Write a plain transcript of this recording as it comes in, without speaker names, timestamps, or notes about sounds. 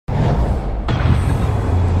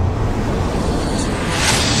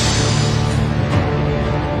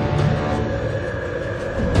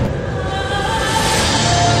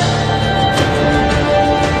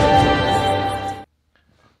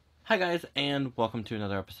Hi guys, and welcome to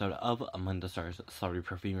another episode of Among the Stars Celebrity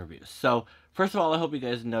Perfume Reviews. So, first of all, I hope you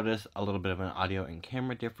guys notice a little bit of an audio and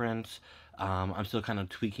camera difference. I'm still kind of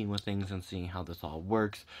tweaking with things and seeing how this all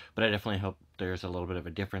works, but I definitely hope there's a little bit of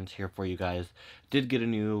a difference here for you guys. Did get a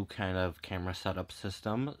new kind of camera setup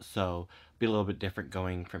system, so be a little bit different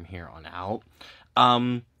going from here on out.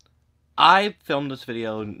 I filmed this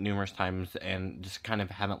video numerous times and just kind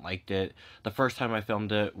of haven't liked it. The first time I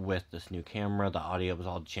filmed it with this new camera, the audio was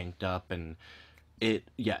all janked up and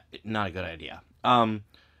not a good idea. And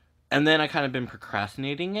then I kind of been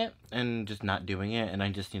procrastinating it and just not doing it, and I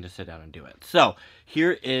just need to sit down and do it. So,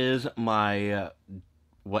 here is my,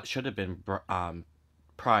 what should have been,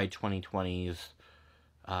 Pride 2020's,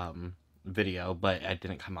 video, but it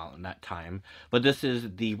didn't come out in that time. But this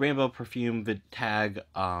is the Rainbow Perfume tag,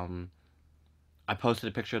 I posted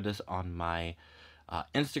a picture of this on my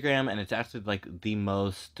Instagram, and it's actually like the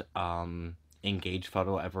most engaged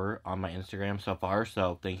photo ever on my Instagram so far,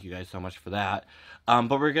 so thank you guys so much for that.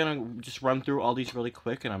 But we're gonna just run through all these really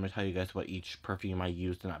quick, and I'm gonna tell you guys what each perfume I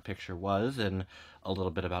used in that picture was, and a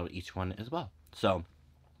little bit about each one as well. So,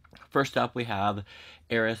 first up we have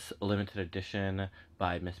Eris Limited Edition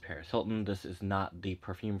by Miss Paris Hilton. This is not the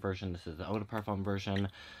perfume version, this is the Eau de Parfum version.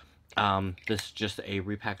 This is just a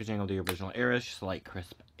repackaging of the original Eris, just a light,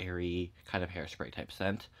 crisp, airy, kind of hairspray type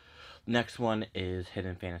scent. Next one is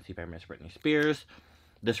Hidden Fantasy by Miss Britney Spears.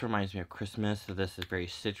 This reminds me of Christmas, so this is very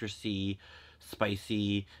citrusy,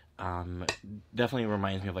 spicy, definitely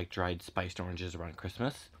reminds me of like dried spiced oranges around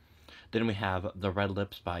Christmas. Then we have The Red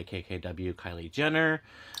Lips by KKW Kylie Jenner.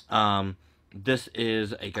 This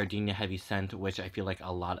is a gardenia heavy scent, which I feel like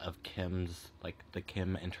a lot of Kim's, like the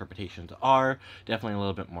Kim interpretations are. Definitely a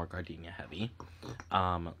little bit more gardenia heavy.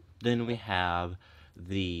 Then we have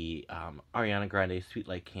the Ariana Grande Sweet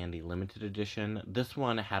Like Candy Limited Edition. This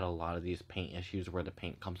one had a lot of these paint issues where the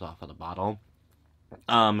paint comes off of the bottle.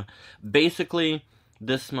 Basically,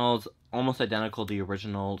 this smells almost identical to the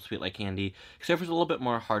original Sweet Like Candy, except for it's a little bit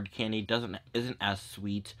more hard candy. Isn't as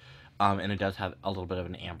sweet. And it does have a little bit of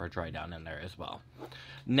an amber dry down in there as well.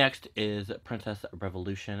 Next is Princess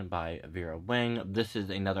Revolution by Vera Wang. This is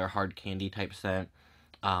another hard candy type scent.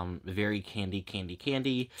 Very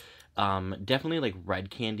candy. Definitely like red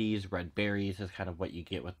candies, red berries is kind of what you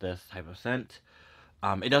get with this type of scent.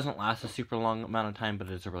 It doesn't last a super long amount of time, but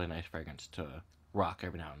it's a really nice fragrance to rock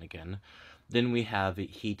every now and again. Then we have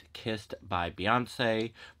Heat Kissed by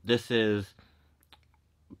Beyonce. This is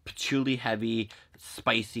patchouli heavy,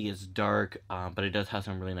 spicy, it's dark, but it does have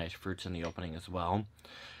some really nice fruits in the opening as well.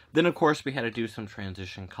 Then of course we had to do some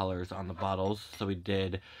transition colors on the bottles, so we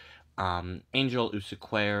did Angel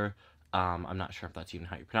Usuquer. I'm not sure if that's even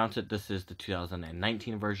how you pronounce it. This is the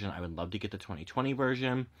 2019 version. I would love to get the 2020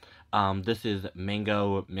 version. This is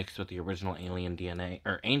mango mixed with the original alien DNA,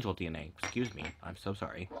 or angel DNA, excuse me, I'm so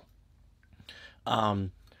sorry.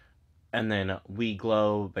 And then We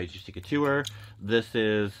Glow by Juicy Couture. This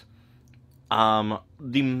is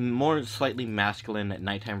the more slightly masculine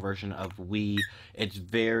nighttime version of We. It's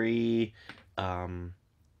very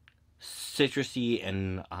citrusy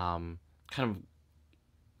and kind of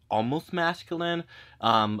almost masculine,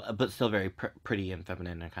 but still very pretty and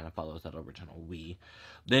feminine, and kind of follows that original We.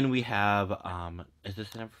 Then we have, is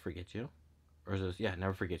this Never Forget You? Or is this, yeah,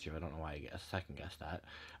 Never Forget You. I don't know why I second guessed that.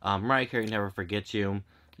 Mariah Carey, Never Forget You.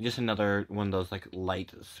 Just another one of those like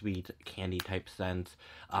light, sweet, candy type scents.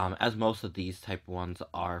 As most of these type ones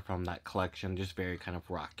are from that collection, just very kind of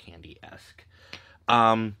rock candy-esque.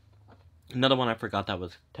 Another one I forgot that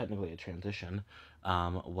was technically a transition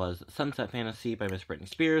was Sunset Fantasy by Miss Britney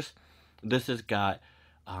Spears. This has got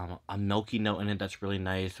a milky note in it that's really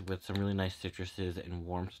nice, with some really nice citruses and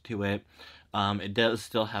warmth to it. It does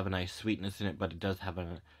still have a nice sweetness in it, but it does have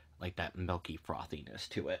like that milky frothiness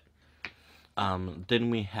to it.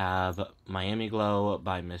 Then we have Miami Glow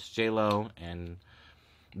by Miss J-Lo, and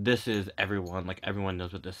this is everyone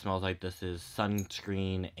knows what this smells like. This is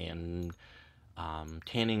sunscreen and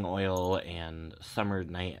tanning oil and summer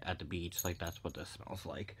night at the beach. Like, that's what this smells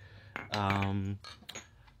like.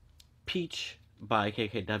 Peach by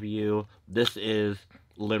KKW. This is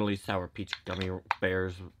literally sour peach gummy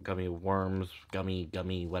bears, gummy worms,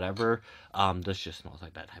 gummy whatever. This just smells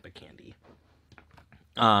like that type of candy.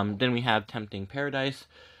 Then we have Tempting Paradise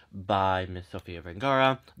by Miss Sofia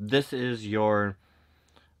Vergara. This is your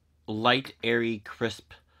light, airy,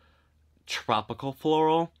 crisp, tropical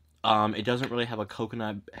floral. It doesn't really have a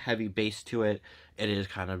coconut heavy base to it. It is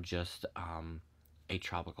kind of just a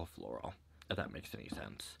tropical floral, if that makes any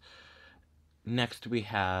sense. Next we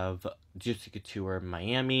have Juicy Couture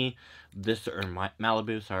Miami.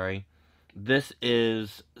 Malibu, sorry. This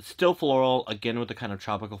is still floral, again with the kind of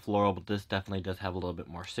tropical floral, but this definitely does have a little bit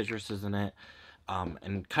more citruses in it,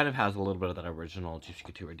 and kind of has a little bit of that original Juicy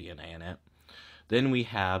Couture DNA in it. Then we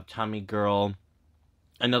have Tommy Girl,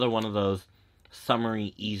 another one of those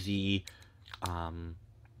summery, easy,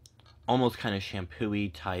 almost kind of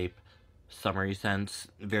shampoo-y type summery scents.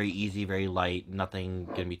 Very easy, very light, nothing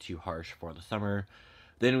gonna be too harsh for the summer.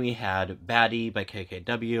 Then we had Baddie by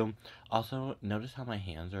KKW. Also, notice how my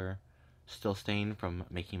hands are still stained from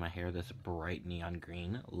making my hair this bright neon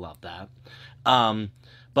green. Love that.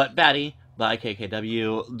 But Baddie by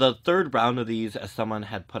KKW. The third round of these, as someone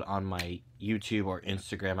had put on my YouTube or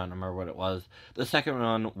Instagram, I don't remember what it was. The second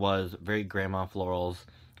one was very grandma florals,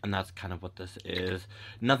 and that's kind of what this is.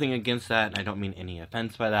 Nothing against that, and I don't mean any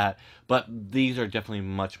offense by that, but these are definitely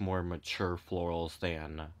much more mature florals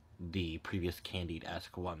than the previous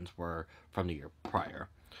Candied-esque ones were from the year prior.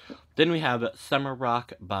 Then we have Summer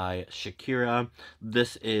Rock by Shakira.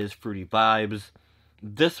 This is Fruity Vibes.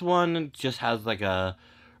 This one just has like a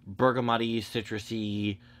bergamoty,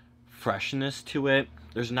 citrusy freshness to it.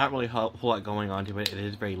 There's not really a whole lot going on to it. It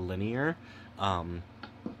is very linear. I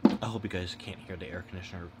hope you guys can't hear the air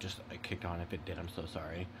conditioner just kicked on. If it did, I'm so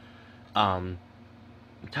sorry.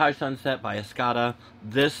 Thai Sunset by Escada.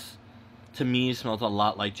 This, to me, smells a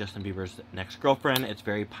lot like Justin Bieber's Next Girlfriend. It's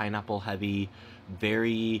very pineapple heavy,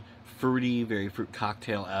 very fruity, very fruit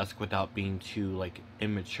cocktail-esque without being too, like,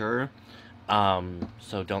 immature.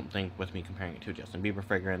 So don't think with me comparing it to a Justin Bieber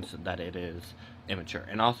fragrance that it is immature.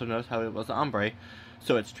 And also notice how it was ombre,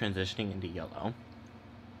 so it's transitioning into yellow.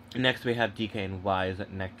 Next we have DKNY's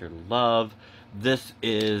Nectar Love. This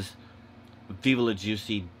is Viva La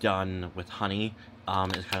Juicy done with honey,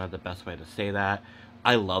 is kind of the best way to say that.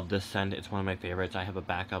 I love this scent. It's one of my favorites. I have a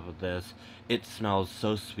backup of this. It smells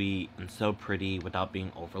so sweet and so pretty without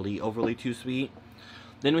being overly too sweet.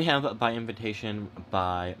 Then we have By Invitation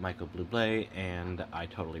by Michael Bublé, and I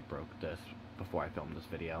totally broke this before I filmed this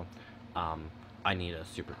video. I need to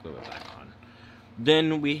super glue it back on.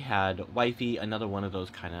 Then we had Wifey, another one of those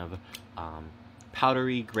kind of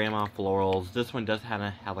powdery grandma florals. This one does kind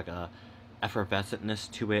of have like a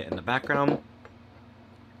effervescentness to it in the background.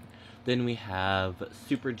 Then we have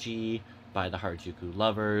Super G by the Harajuku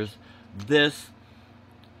Lovers. This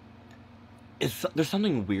is, there's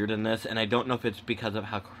something weird in this, and I don't know if it's because of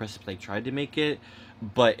how crisp they tried to make it,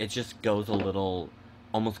 but it just goes a little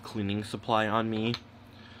almost cleaning supply on me.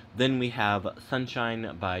 Then we have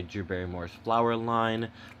Sunshine by Drew Barrymore's Flower line.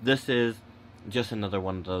 This is just another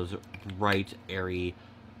one of those bright, airy,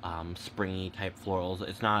 springy type florals.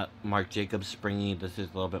 It's not Marc Jacobs springy. This is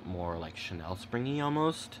a little bit more like Chanel springy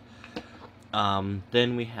almost.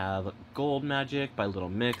 Then we have Gold Magic by Little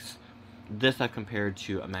Mix. This I've compared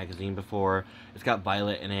to a magazine before. It's got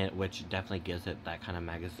violet in it, which definitely gives it that kind of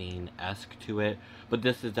magazine-esque to it. But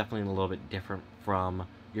this is definitely a little bit different from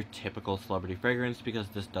your typical celebrity fragrance because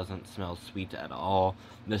this doesn't smell sweet at all.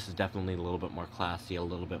 This is definitely a little bit more classy, a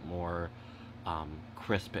little bit more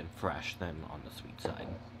crisp and fresh than on the sweet side.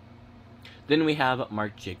 Then we have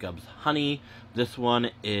Marc Jacobs Honey. This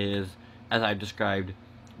one is, as I've described,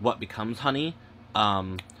 what becomes honey.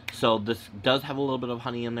 So this does have a little bit of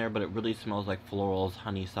honey in there, but it really smells like florals,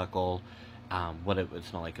 honeysuckle, what it would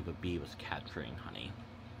smell like if a bee was capturing honey.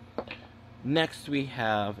 Next we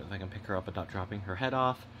have, if I can pick her up without dropping her head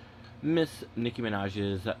off, Miss Nicki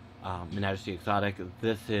Minaj's Minaj the Exotic.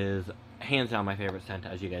 This is hands down my favorite scent.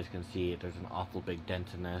 As you guys can see, there's an awful big dent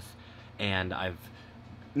in this, and I've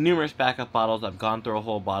numerous backup bottles. I've gone through a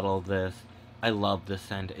whole bottle of this. I love this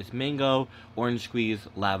scent. It's mango, orange squeeze,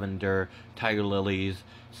 lavender, tiger lilies,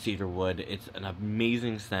 cedarwood. It's an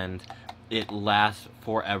amazing scent. It lasts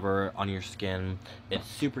forever on your skin. It's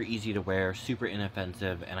super easy to wear, super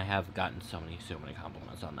inoffensive, and I have gotten so many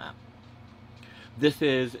compliments on that. This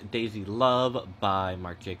is Daisy Love by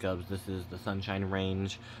Marc Jacobs. This is the Sunshine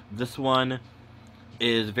range. This one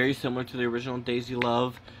is very similar to the original Daisy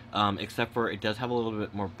Love, except for it does have a little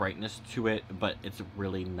bit more brightness to it, but it's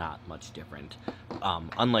really not much different.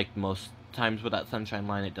 Unlike most times with that Sunshine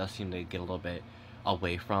line, it does seem to get a little bit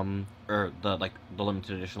away from, or the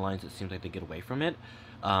limited edition lines, it seems like they get away from it.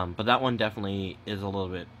 But that one definitely is a little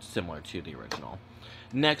bit similar to the original.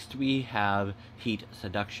 Next we have Heat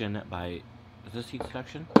Seduction by, is this Heat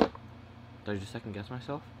Seduction? Did I just second guess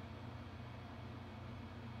myself?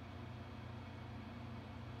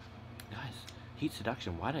 Guys, Heat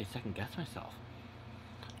Seduction, why did I second guess myself?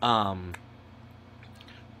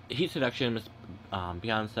 Heat Seduction, Miss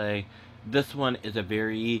Beyonce. This one is a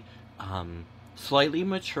very slightly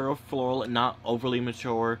mature floral, not overly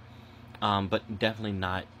mature, but definitely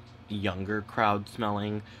not younger crowd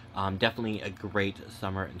smelling. Definitely a great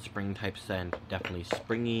summer and spring type scent. Definitely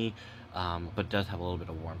springy, but does have a little bit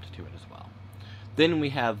of warmth to it as well. Then we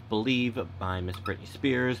have Believe by Miss Britney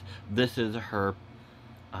Spears. This is her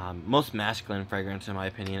most masculine fragrance in my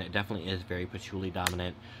opinion. It definitely is very patchouli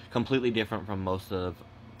dominant. Completely different from most of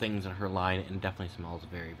things in her line, and definitely smells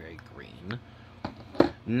very, very green.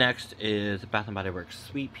 Next is Bath & Body Works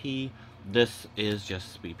Sweet Pea. This is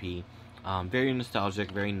just Sweet Pea. Very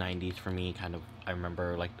nostalgic, very 90s for me, kind of. I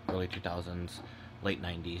remember like early 2000s, late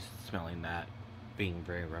 90s, smelling that, being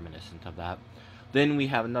very reminiscent of that. Then we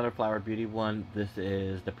have another Flower Beauty one. This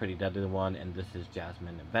is the Pretty Deadly one, and this is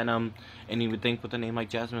Jasmine Venom. And you would think with a name like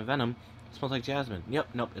Jasmine Venom, it smells like jasmine. Yep,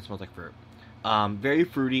 nope, it smells like fruit. Very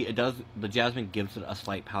fruity. It does, the jasmine gives it a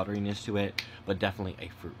slight powderiness to it, but definitely a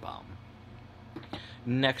fruit bomb.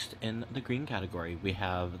 Next in the green category, we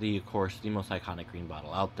have the, of course, the most iconic green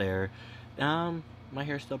bottle out there. My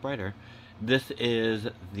hair's still brighter. This is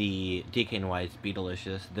the DKNY's Be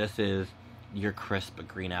Delicious. This is your crisp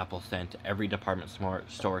green apple scent. Every department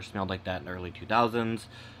store smelled like that in the early 2000s.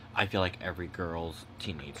 I feel like every girl's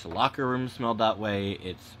teenage locker room smelled that way.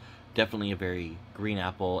 It's definitely a very green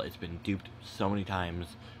apple. It's been duped so many times,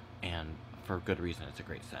 and for good reason. It's a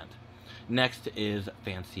great scent. Next is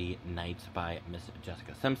Fancy Nights by Miss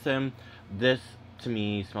Jessica Simpson. This, to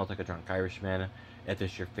me, smells like a drunk Irishman. If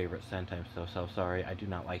this is your favorite scent, I'm so sorry. I do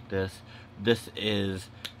not like this. This is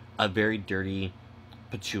a very dirty,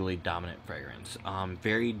 patchouli dominant fragrance.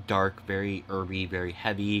 Very dark, very herby, very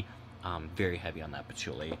heavy on that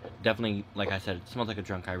patchouli. Definitely, like I said, it smells like a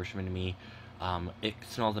drunk Irishman to me. It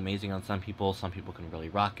smells amazing on some people can really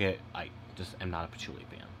rock it. I just am not a patchouli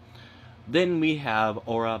fan. Then we have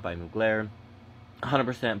Aura by Mugler.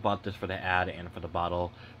 100% bought this for the ad and for the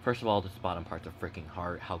bottle. First of all, this bottom part's a freaking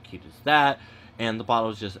heart. How cute is that? And the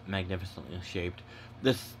bottle is just magnificently shaped.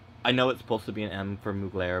 This, I know it's supposed to be an M for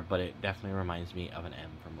Mugler, but it definitely reminds me of an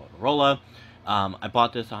M for Motorola. I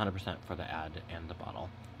bought this 100% for the ad and the bottle.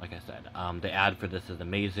 Like I said, the ad for this is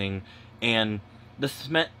amazing, and the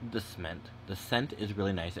scent is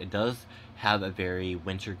really nice. It does have a very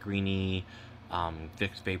wintergreeny,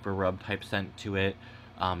 Vicks Vapor Rub type scent to it.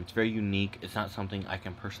 It's very unique. It's not something I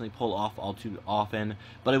can personally pull off all too often,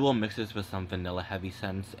 but I will mix this with some vanilla heavy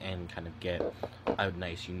scents and kind of get a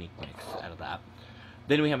nice unique mix out of that.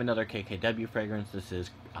 Then we have another KKW fragrance. This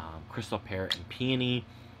is Crystal Pear and Peony.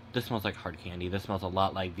 This smells like hard candy. This smells a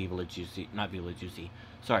lot like VIP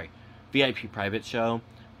Private Show.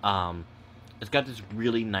 It's got this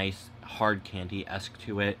really nice hard candy-esque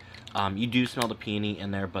to it. You do smell the peony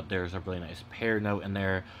in there, but there's a really nice pear note in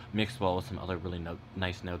there, mixed well with some other really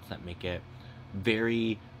nice notes that make it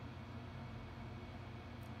very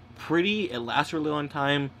pretty. It lasts a really long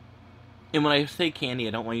time. And when I say candy,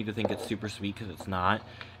 I don't want you to think it's super sweet, because it's not.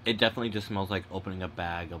 It definitely just smells like opening a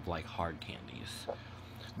bag of like hard candies.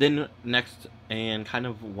 Then next, and kind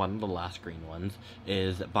of one of the last green ones,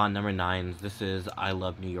 is Bond No. 9's. This is I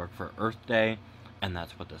Love New York for Earth Day, and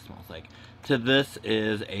that's what this smells like. So this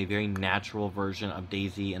is a very natural version of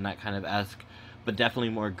Daisy and that kind of esque, but definitely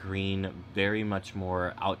more green, very much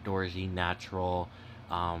more outdoorsy, natural,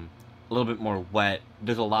 a little bit more wet.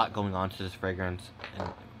 There's a lot going on to this fragrance, and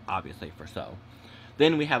obviously for so.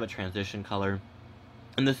 Then we have a transition color,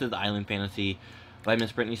 and this is Island Fantasy by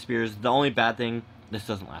Miss Britney Spears. The only bad thing, this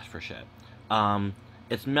doesn't last for shit.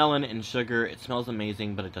 It's melon and sugar. It smells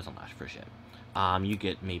amazing, but it doesn't last for shit. You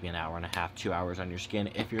get maybe an hour and a half, 2 hours on your skin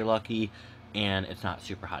if you're lucky, and it's not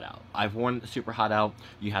super hot out. I've worn it super hot out.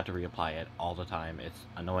 You have to reapply it all the time. It's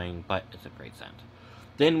annoying, but it's a great scent.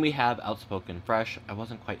 Then we have Outspoken Fresh. I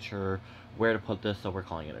wasn't quite sure where to put this, so we're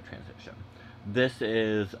calling it a transition. This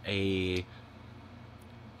is a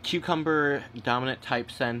cucumber dominant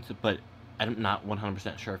type scent, but I'm not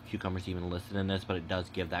 100% sure if cucumber's even listed in this, but it does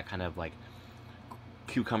give that kind of like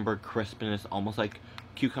cucumber crispness, almost like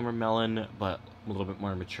cucumber melon, but a little bit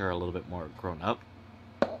more mature, a little bit more grown up.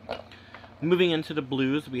 Moving into the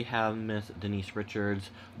blues, we have Miss Denise Richards.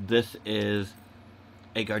 This is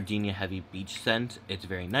a gardenia heavy beach scent. It's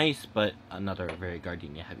very nice, but another very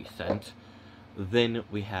gardenia heavy scent. Then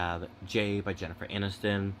we have Jay by Jennifer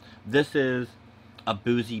Aniston. This is a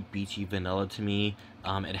boozy, beachy vanilla to me.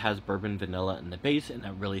 It has bourbon vanilla in the base, and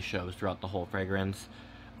that really shows throughout the whole fragrance.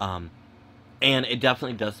 And it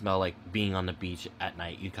definitely does smell like being on the beach at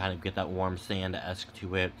night. You kind of get that warm sand-esque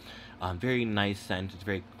to it. Very nice scent. It's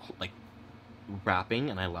very like wrapping,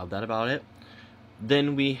 and I love that about it.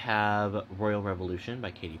 Then we have Royal Revolution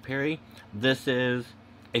by Katy Perry. This is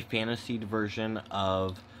a fantasied version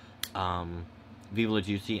of Viva La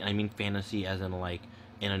Juicy. And I mean fantasy as in like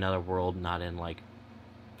in another world, not in like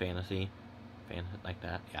fantasy. fan like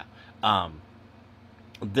that. Yeah.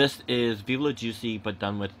 This is Viva La Juicy, but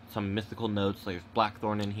done with some mystical notes. There's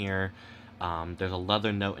blackthorn in here. There's a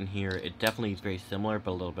leather note in here. It definitely is very similar,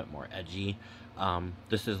 but a little bit more edgy.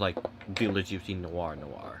 This is like Viva La Juicy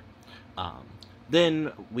Noir. Um,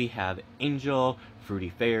 then we have Angel Fruity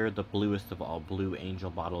Fair, the bluest of all blue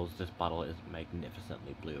Angel bottles. This bottle is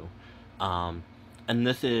magnificently blue. Um, and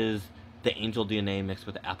this is the Angel DNA mixed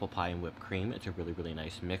with apple pie and whipped cream. It's a really, really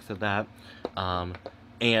nice mix of that.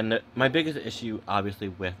 And my biggest issue, obviously,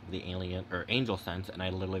 with the alien or angel scent, and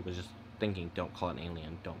I literally was just thinking, don't call it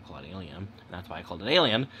alien, don't call it alien, and that's why I called it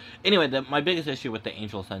alien. Anyway, my biggest issue with the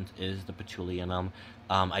angel scent is the patchouli in them.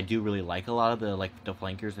 I do really like a lot of the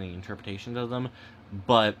flankers and the interpretations of them,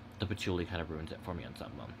 but the patchouli kind of ruins it for me on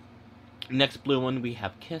some of them. Next blue one, we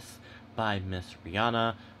have Kiss by Miss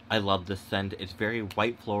Rihanna. I love this scent. It's very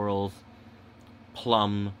white florals,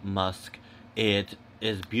 plum, musk. It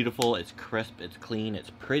is beautiful, it's crisp, it's clean, it's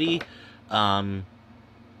pretty, and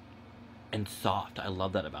soft. I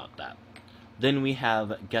love that about that. Then we have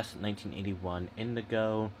Guess 1981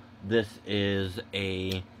 Indigo. This is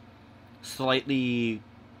a slightly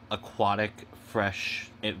aquatic, fresh.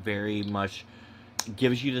 It very much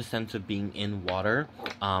gives you the sense of being in water,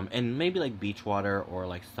 and maybe like beach water or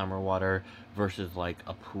like summer water versus like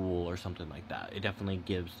a pool or something like that. It definitely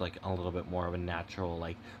gives like a little bit more of a natural,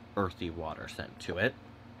 like earthy water scent to it.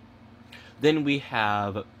 Then we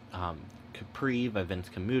have Capri by Vince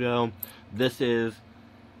Camuto. This is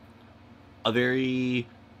a very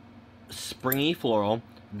springy floral,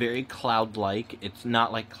 very cloud-like. It's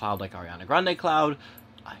not like cloud like Ariana Grande cloud.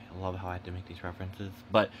 I love how I had to make these references,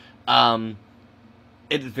 but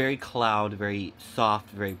it's very cloud, very soft,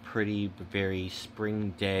 very pretty, very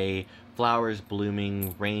spring day. Flowers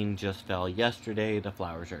blooming, rain just fell yesterday, the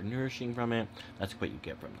flowers are nourishing from it. That's what you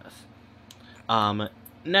get from this.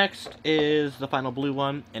 Next is the final blue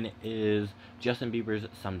one, and it is Justin Bieber's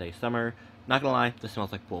Someday Summer. Not gonna lie, this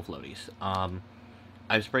smells like pool floaties.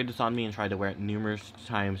 I've sprayed this on me and tried to wear it numerous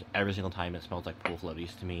times. Every single time it smells like pool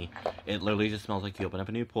floaties to me. It literally just smells like you open up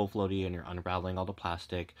a new pool floaty and you're unraveling all the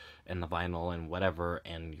plastic and the vinyl and whatever,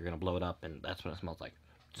 and you're gonna blow it up, and that's what it smells like.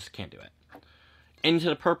 Just can't do it. Into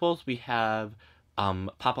the purples, we have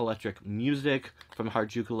Pop Electric Music from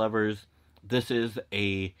Harajuku Lovers. This is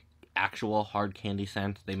a actual hard candy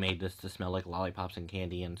scent. They made this to smell like lollipops and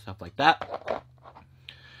candy and stuff like that.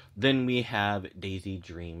 Then we have Daisy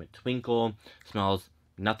Dream Twinkle. Smells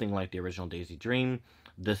nothing like the original Daisy Dream.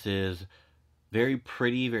 This is very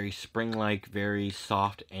pretty, very spring-like, very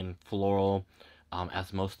soft and floral,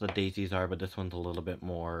 as most of the daisies are, but this one's a little bit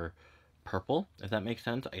more purple, if that makes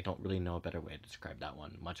sense. I don't really know a better way to describe that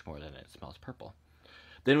one, much more than it smells purple.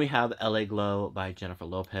 Then we have LA Glow by Jennifer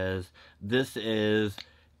Lopez. This is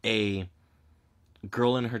a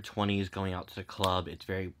girl in her 20s going out to the club. It's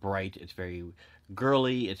very bright, it's very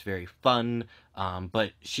girly, it's very fun,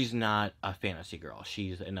 but she's not a fantasy girl.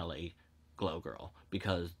 She's an LA Glow girl,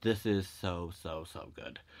 because this is so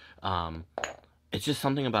good. It's just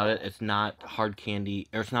something about it. It's not hard candy,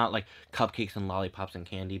 or it's not like cupcakes and lollipops and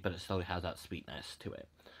candy, but it still has that sweetness to it.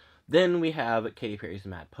 Then we have Katy Perry's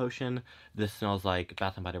Mad Potion. This smells like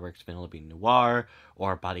Bath & Body Works Vanilla Bean Noir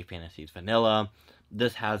or Body Fantasies Vanilla.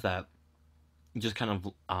 This has that just kind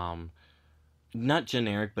of, not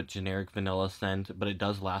generic, but generic vanilla scent, but it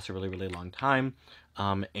does last a really, really long time.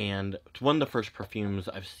 And it's one of the first perfumes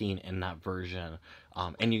I've seen in that version,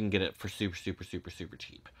 and you can get it for super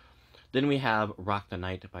cheap. Then we have Rock the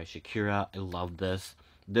Night by Shakira. I love this.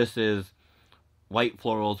 This is white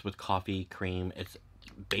florals with coffee cream. It's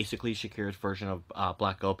basically Shakira's version of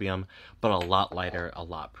Black Opium, but a lot lighter, a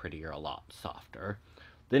lot prettier, a lot softer.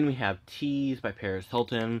 Then we have Tease by Paris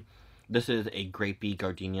Hilton. This is a grapey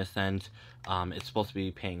gardenia scent. It's supposed to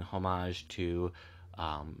be paying homage to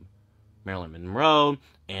Marilyn Monroe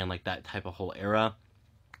and like that type of whole era,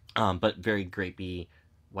 but very grapey,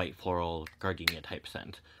 white floral gardenia type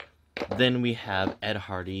scent. Then we have Ed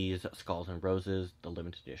Hardy's Skulls and Roses, the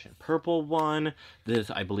limited edition purple one. This,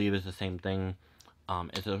 I believe, is the same thing.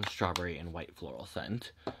 It's a strawberry and white floral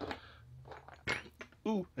scent.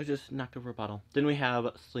 Ooh, I just knocked over a bottle. Then we have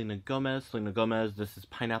Selena Gomez. Selena Gomez, this is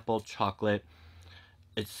pineapple chocolate.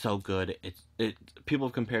 It's so good. People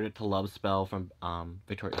have compared it to Love Spell from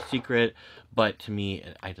Victoria's Secret, but to me,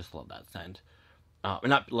 I just love that scent. Or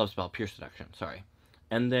not Love Spell, Pure Seduction, sorry.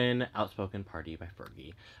 And then Outspoken Party by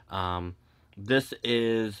Fergie. This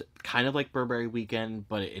is kind of like Burberry Weekend,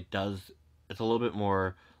 but it's a little bit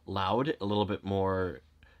more loud, a little bit more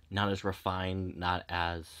not as refined, not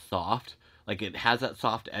as soft. Like, it has that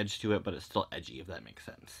soft edge to it, but it's still edgy, if that makes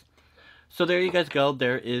sense. So there you guys go.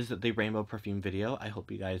 There is the rainbow perfume video. I hope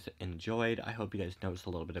you guys enjoyed. I hope you guys noticed a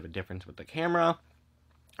little bit of a difference with the camera.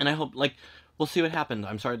 And I hope, like, we'll see what happens.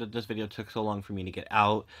 I'm sorry that this video took so long for me to get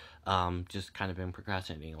out. Just kind of been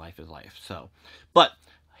procrastinating. Life is life. So, but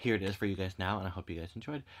here it is for you guys now, and I hope you guys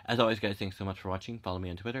enjoyed. As always, guys, thanks so much for watching. Follow me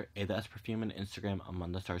on Twitter, Perfume, and Instagram,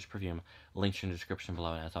 Among the Stars Perfume. Links in the description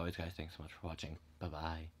below. And as always, guys, thanks so much for watching.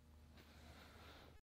 Bye-bye.